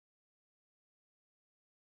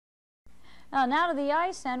Now to the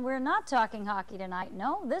ice, and we're not talking hockey tonight.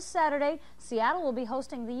 No, this Saturday, Seattle will be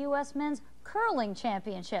hosting the U.S. Men's Curling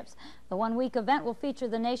Championships. The one-week event will feature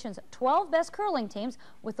the nation's 12 best curling teams,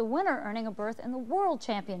 with the winner earning a berth in the World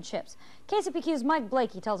Championships. KCPQ's Mike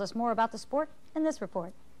Blakey tells us more about the sport in this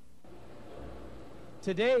report.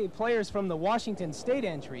 Today, players from the Washington State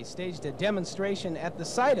entry staged a demonstration at the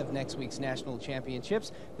site of next week's national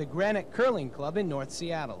championships, the Granite Curling Club in North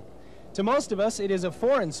Seattle. To most of us, it is a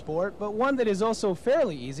foreign sport, but one that is also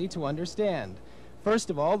fairly easy to understand. First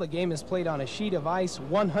of all, the game is played on a sheet of ice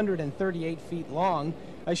 138 feet long.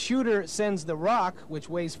 A shooter sends the rock, which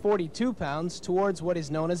weighs 42 pounds, towards what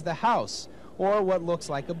is known as the house, or what looks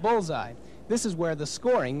like a bullseye. This is where the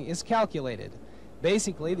scoring is calculated.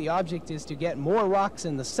 Basically, the object is to get more rocks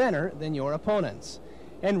in the center than your opponents.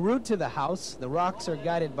 En route to the house, the rocks are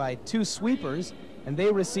guided by two sweepers, and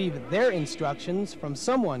they receive their instructions from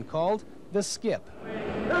someone called the skip.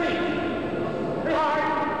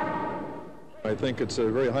 I think it's a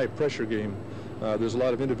very high pressure game. There's a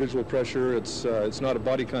lot of individual pressure. It's not a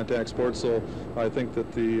body contact sport, so I think that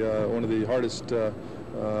one of the hardest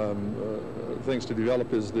things to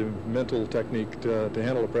develop is the mental technique to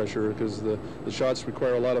handle the pressure, because the shots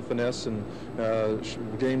require a lot of finesse, and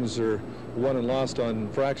games are won and lost on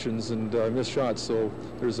fractions and missed shots. So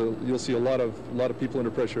you'll see a lot of people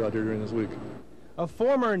under pressure out here during this week. A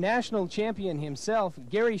former national champion himself,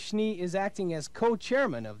 Gary Schnee is acting as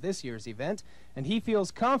co-chairman of this year's event, and he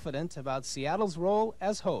feels confident about Seattle's role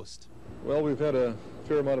as host. Well, we've had a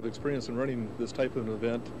fair amount of experience in running this type of an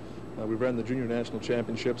event. We've ran the Junior National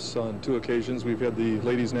Championships on 2 occasions. We've had the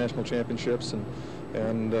Ladies National Championships,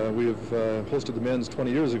 and we have hosted the men's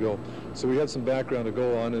 20 years ago. So we had some background to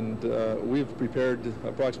go on, and we've prepared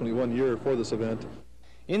approximately 1 year for this event.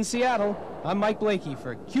 In Seattle, I'm Mike Blakey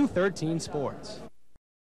for Q13 Sports.